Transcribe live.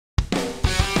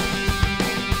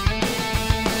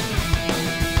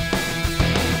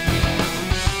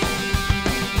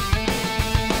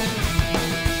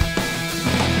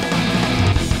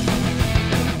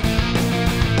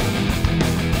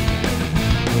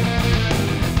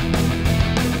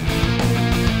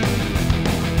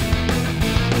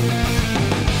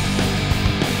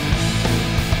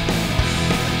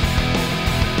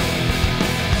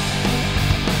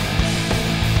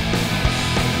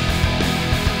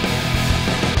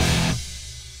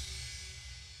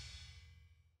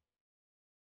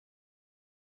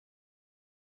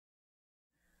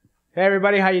Hey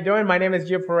everybody, how you doing? My name is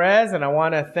Gio Perez, and I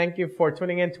want to thank you for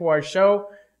tuning in to our show.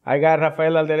 I got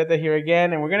Rafael Alderete here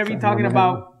again, and we're going to be talking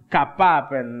about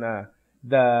KAPAP and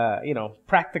the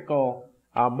practical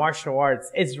martial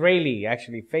arts, Israeli,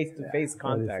 actually, face-to-face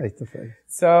contact. Face-to-face.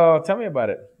 So tell me about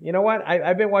it. You know what?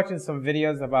 I've been watching some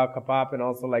videos about KAPAP and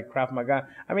also like Krav Maga.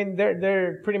 I mean,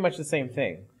 they're pretty much the same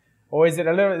thing. Or is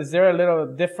there a little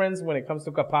difference when it comes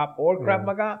to KAPAP or Krav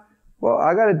Maga? Well,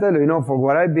 I gotta tell you, for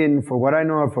what I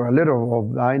know, for a little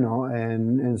of I know,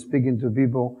 and speaking to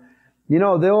people, they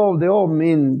all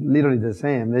mean literally the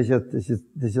same. They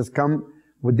just come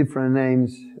with different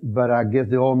names, but I guess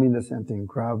they all mean the same thing.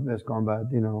 Krav, best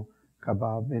combat,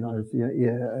 KAPAP,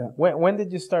 When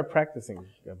did you start practicing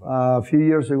KAPAP? A few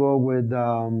years ago with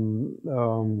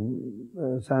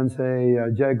Sensei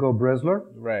Jacob Bresler.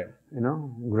 Right.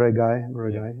 Great guy.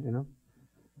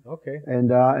 Okay. And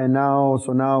now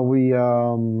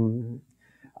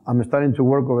I'm starting to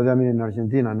work over there in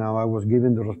Argentina. Now I was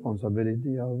given the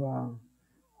responsibility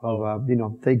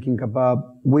of taking KAPAP,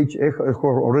 which has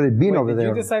already been over there.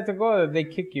 Did you decide to go, or did they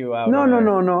kick you out?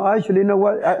 No. Actually, you know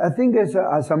what? I think as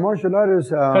a martial artist,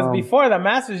 because before the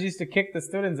masters used to kick the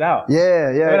students out.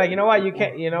 Yeah. They're like, you know what? You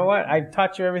can't. You know what? I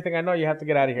taught you everything I know. You have to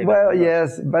get out of here. Well,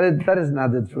 yes, but that is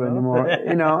not the truth anymore.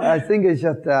 I think it's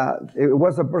just it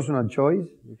was a personal choice.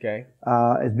 Okay.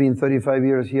 It's been 35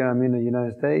 years here. I'm in the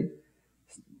United States.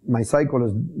 My cycle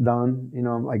is done.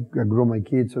 I grew my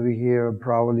kids over here,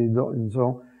 probably, and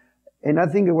so. And I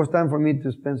think it was time for me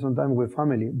to spend some time with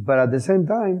family. But at the same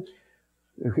time,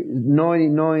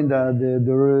 knowing that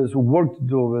there is work to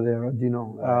do over there,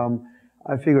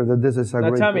 I figured that this is a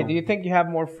great. Now tell me, do you think you have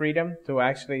more freedom to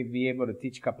actually be able to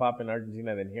teach KAPAP in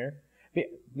Argentina than here?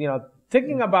 I'm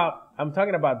talking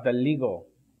about the legal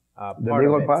part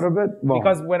of it. Well,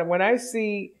 because when I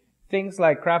see things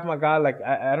like Krav Maga, like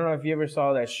I don't know if you ever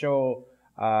saw that show.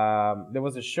 There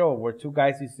was a show where two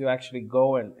guys used to actually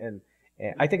go and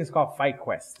I think it's called Fight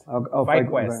Quest. Fight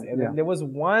Quest. And there was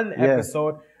one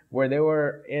episode where they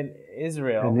were in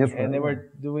Israel and they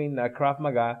were doing Krav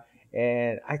Maga.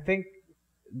 And I think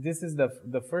this is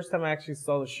the first time I actually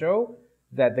saw the show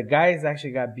that the guys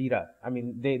actually got beat up. I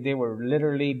mean, they were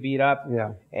literally beat up.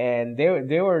 Yeah. And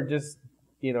they were just,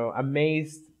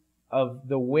 amazed of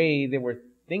the way they were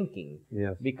thinking.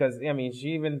 Yes. Because,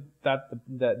 she even thought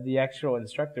the actual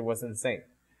instructor was insane.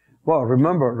 Well,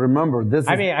 remember this.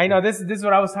 I know this is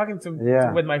what I was talking to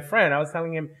with my friend. I was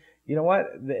telling him, you know what,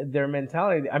 their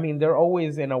mentality. They're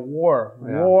always in a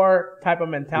war type of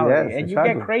mentality, and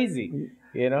exactly. You get crazy.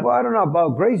 Well, I don't know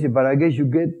about crazy, but I guess you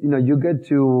get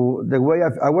to the way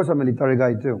I was a military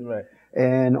guy too, right?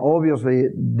 And obviously,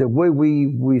 the way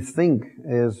we think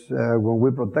is when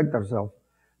we protect ourselves,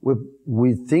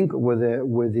 we think with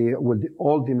the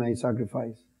ultimate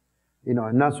sacrifice. And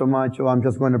not so much, I'm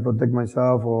just going to protect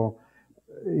myself or,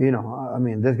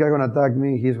 this guy going to attack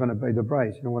me, he's going to pay the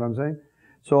price. You know what I'm saying?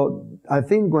 So I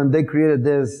think when they created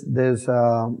this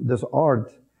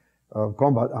art,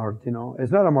 combat art,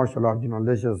 it's not a martial art,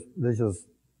 let's just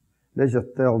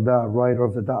tell that right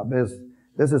off the top.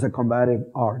 This is a combative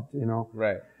art,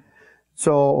 Right.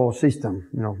 So, or system,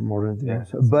 more than anything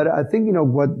else. But I think,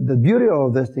 what the beauty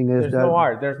of this thing is there's no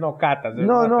art, there's no kata. There's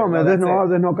no art,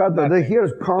 there's no kata.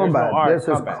 Here's combat. This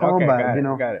is combat,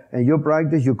 got it. And you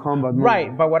practice, you combat more.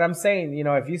 Right, but what I'm saying,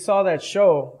 if you saw that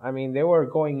show, they were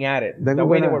going at it. The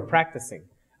way they were practicing.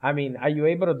 Are you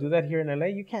able to do that here in LA?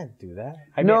 You can't do that.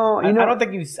 I don't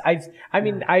think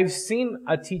I've seen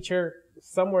a teacher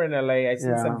somewhere in LA. I've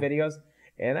seen some videos.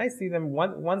 And I see them,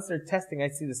 once they're testing, I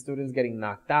see the students getting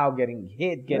knocked out, getting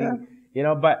hit,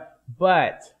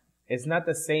 but it's not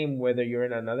the same whether you're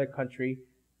in another country,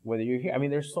 whether you're here.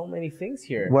 There's so many things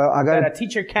here that a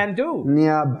teacher can do.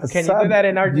 Yeah, can you do that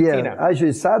in Argentina? Yeah,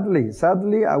 actually,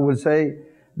 sadly, I would say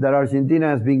that Argentina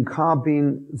has been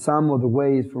copying some of the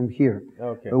ways from here.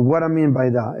 Okay. What I mean by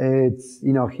that, it's,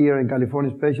 here in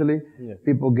California especially,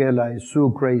 people get like so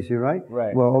crazy, right?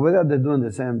 Right. Well, over there they're doing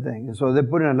the same thing. And so they're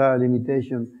putting a lot of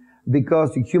limitation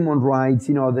because the human rights,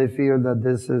 they feel that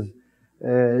this is,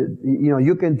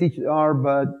 you can teach art,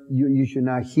 but you should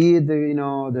not hit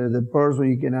the person.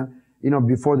 You cannot,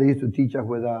 before they used to teach us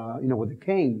with a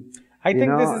cane. I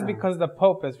think this is because the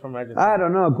Pope is from Argentina. I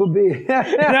don't know. It could be.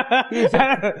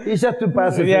 He's just too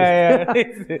passive. Yeah.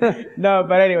 No,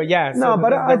 but anyway, yeah. No,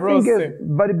 but I think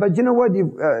but you know what?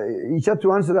 Just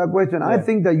to answer that question, I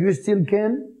think that you still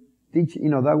can teach,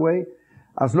 that way,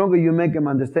 as long as you make them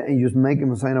understand and you just make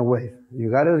them sign a waiver.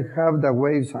 You gotta have the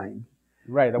waiver signed.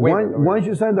 Right. The waiver. Once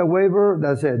you sign the waiver,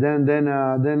 that's it. Then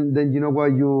you know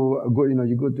what? You're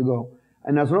good to go.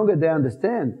 And as long as they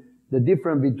understand the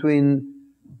difference between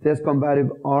this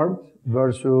combative art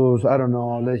versus, I don't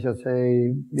know, let's just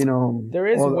say, you know. There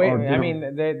is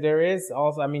there is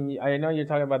also, I mean, I know you're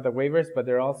talking about the waivers, but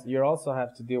you also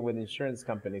have to deal with insurance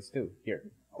companies too here.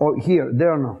 Oh, here,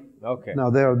 there no. Okay. No,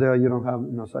 there you don't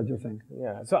have such a thing.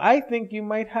 Yeah. So I think you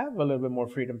might have a little bit more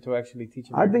freedom to actually teach.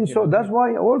 I think so. That's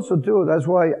why also too, that's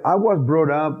why I was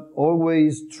brought up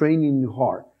always training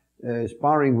hard,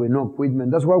 sparring with no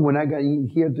equipment. That's why when I got in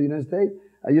here to the United States,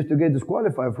 I used to get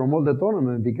disqualified from all the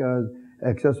tournament because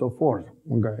excess of force.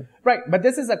 Okay. Right, but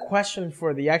this is a question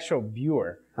for the actual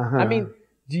viewer. I mean,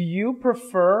 do you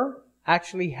prefer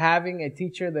actually having a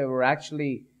teacher that will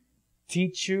actually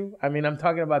teach you? I mean, I'm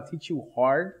talking about teach you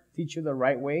hard, teach you the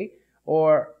right way,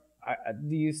 or are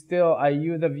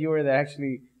you the viewer that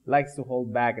actually likes to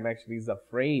hold back and actually is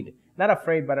afraid? Not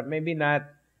afraid, but maybe not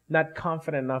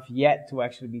confident enough yet to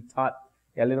actually be taught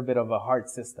a little bit of a hard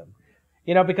system.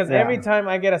 You know, because every time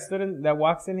I get a student that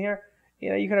walks in here, you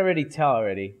know, you can already tell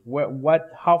already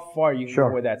how far you can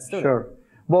go with that student. Sure.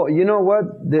 Well, you know what?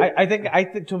 I think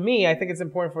it's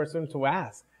important for a student to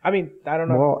ask. I mean, I don't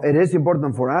know. Well, it is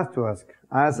important for us to ask.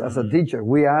 Us as a teacher,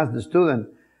 we ask the student,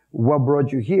 what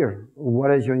brought you here?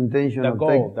 What is your intention? The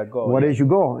goal. What is your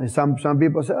goal? And some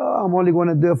people say, oh, I'm only going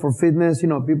to do it for fitness. You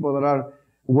know, people that are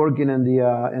working in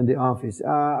the office.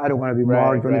 I don't want to be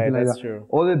marked or anything like that. True.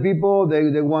 Other people,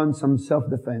 they want some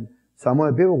self-defense. Some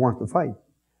other people want to fight.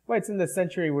 Well, it's in the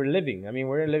century we're living. I mean,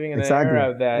 we're living in an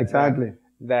era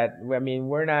that I mean,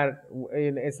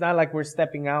 it's not like we're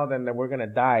stepping out and that we're going to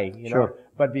die, you know.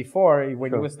 But before,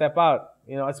 when you would step out,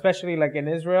 you know, especially like in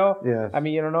Israel, I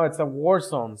mean, you don't know, it's a war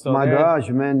zone. So my gosh,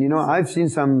 man, you know, I've seen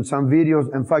some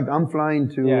videos. In fact, I'm flying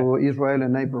to Israel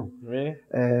in April. Really?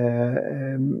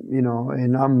 You know,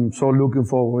 and I'm so looking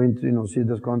forward to, you know, see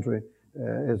this country.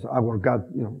 It's our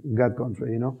God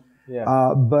country, you know.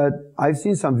 Yeah. But I've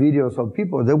seen some videos of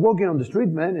people, they're walking on the street,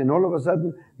 man, and all of a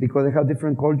sudden, because they have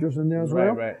different cultures in there as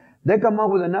well, they come up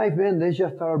with a knife, man, they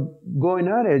just start going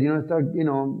at it, you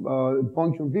know,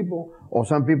 puncturing people, or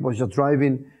some people just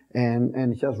driving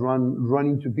and just run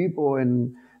into people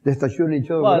and they start shooting each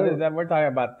other. Well, we're talking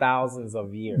about thousands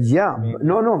of years. Yeah, I mean,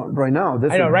 no, right now.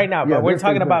 I know, right now, but we're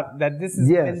talking about that this has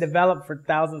been developed for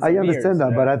thousands of years. I understand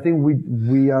that, but I think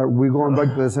we're going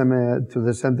back to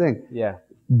the same thing. Yeah.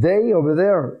 They over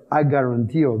there, I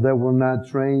guarantee you, they will not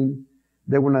train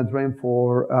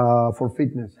for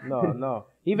fitness. No.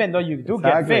 Even though you do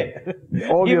get fit.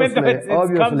 Obviously, even though it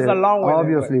comes along with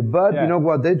obviously. It, but you know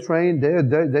what? They train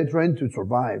to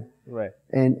survive. Right.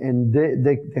 And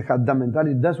they have that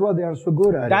mentality. That's why they are so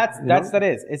good at it. That's what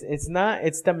it is.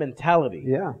 It's the mentality.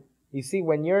 Yeah. You see,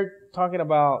 when you're talking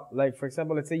about, like, for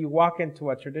example, let's say you walk into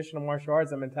a traditional martial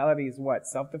arts, the mentality is what?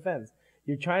 Self-defense.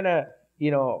 You're trying to, you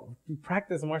know,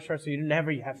 practice martial arts so you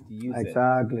never have to use it.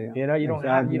 Exactly. You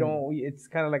know, it's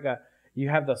kind of like you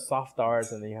have the soft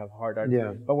arts and then you have hard arts.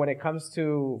 Yeah. But when it comes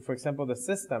to, for example, the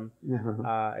system,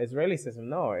 Israeli system,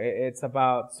 no, it's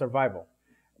about survival.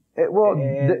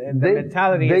 The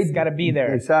mentality has got to be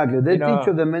there. Exactly. They teach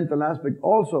you the mental aspect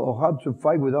also of how to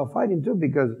fight without fighting too,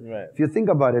 because if you think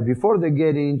about it, before they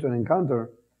get into an encounter,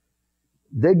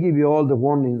 they give you all the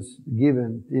warnings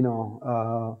given, you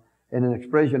know, and an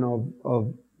expression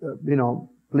of you know,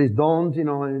 please don't, you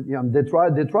know, they try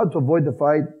to avoid the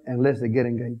fight unless they get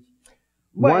engaged.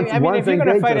 Well, I mean, if you're going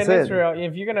to fight in Israel,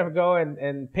 if you're going to go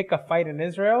and pick a fight in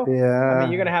Israel, I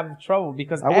mean, you're going to have trouble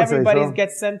because everybody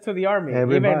gets sent to the army,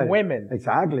 even women.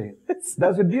 Exactly.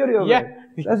 That's the beauty of it.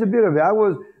 That's the beauty of it.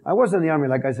 I was in the army,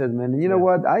 like I said, man. And you know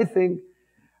what? I think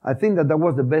that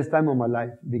was the best time of my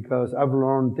life because I've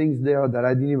learned things there that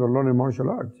I didn't even learn in martial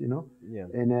arts, you know? Yeah.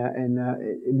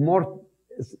 And more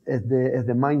as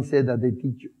the mindset that they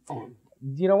teach you on.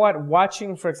 You know what?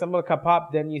 Watching, for example,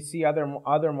 KAPAP, then you see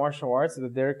other martial arts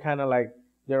that they're kind of like,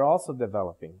 they're also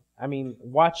developing. I mean,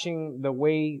 watching the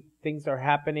way things are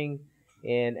happening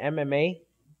in MMA,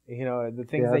 you know, the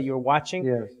things that you're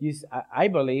watching, I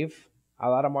believe a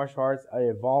lot of martial arts are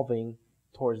evolving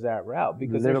towards that route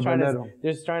because they're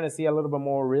trying to see a little bit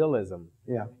more realism.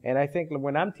 Yeah. And I think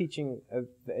when I'm teaching,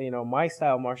 you know, my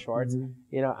style of martial arts,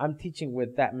 you know, I'm teaching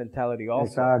with that mentality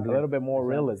also. Exactly. A little bit more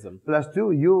realism. Plus,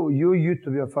 too, you used to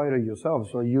be a fighter yourself,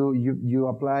 so you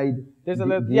applied. There's a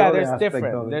little, there's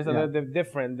different. There's a little bit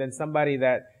different than somebody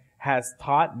that has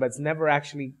taught but's never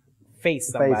actually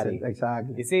faced somebody.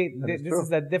 Exactly. You see, this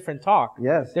is a different talk.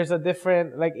 Yes. There's a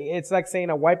different, like, it's like saying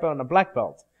a white belt and a black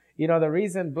belt. You know, the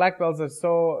reason black belts are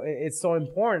so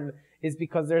important is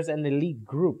because there's an elite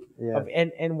group. Yes.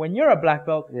 And when you're a black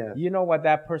belt, you know what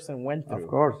that person went through. Of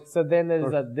course. So then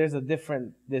there's a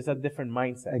different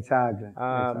mindset. Exactly.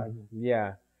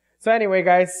 Yeah. So anyway,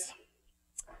 guys,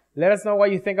 let us know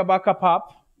what you think about KAPAP.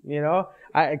 You know,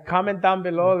 comment down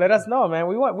below. Let us know, man.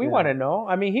 We want to know.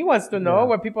 I mean, he wants to know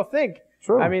what people think.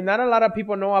 True. I mean, not a lot of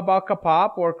people know about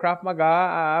KAPAP or Krav Maga,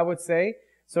 I would say.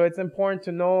 So it's important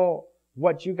to know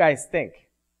what you guys think.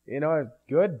 You know,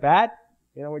 good, bad.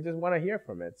 You know, we just want to hear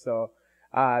from it. So,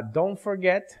 don't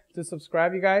forget to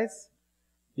subscribe, you guys.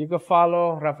 You can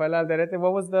follow Rafael Alderete.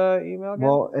 What was the email again?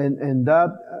 Well, and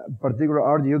that particular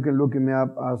art, you can look me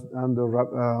up as under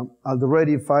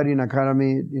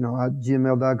alderetefightingacademy, you know, at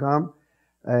gmail.com.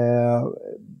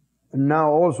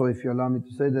 Now also, if you allow me to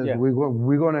say this,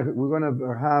 we're gonna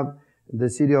have the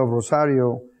city of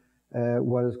Rosario,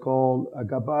 what is called a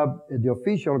KAPAP, the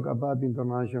official KAPAP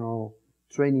International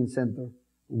Training Center,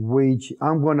 which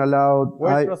I'm gonna allow.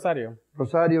 Where's Rosario?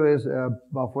 Rosario is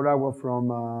about 4 hours from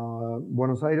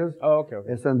Buenos Aires. Oh, okay.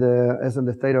 It's in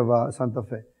the state of Santa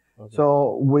Fe. Okay.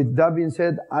 So with that being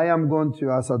said, I am going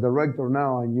to, as a director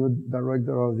now, a new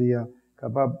director of the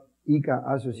KAPAP ICA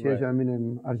Association, I mean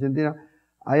in Argentina,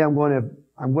 I'm going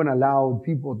to allow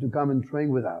people to come and train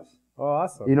with us. Oh,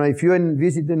 awesome. You know, if you're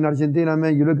visiting Argentina,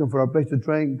 man, you're looking for a place to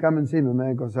train, come and see me,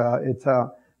 man, because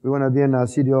we're going to be in the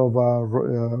city of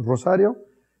Rosario.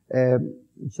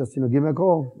 Just, you know, give me a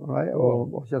call, all right?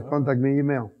 Or just contact me,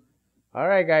 email. All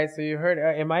right, guys. So you heard,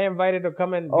 am I invited to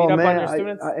come and beat up on your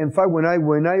students? In fact, when I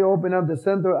open up the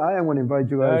center, I am going to invite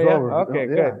you guys over. Okay,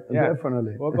 good. Yeah,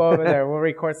 definitely. We'll go over there. We'll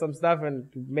record some stuff and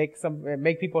make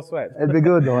people sweat. It'd be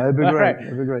good, though. It'd be great. Right.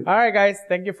 It'd be great. All right, guys.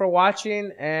 Thank you for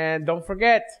watching. And don't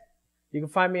forget, you can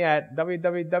find me at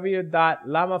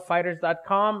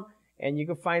www.lamafighters.com. And you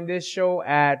can find this show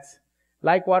at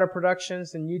Like Water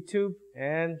Productions and YouTube.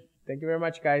 And thank you very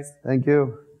much, guys. Thank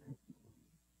you.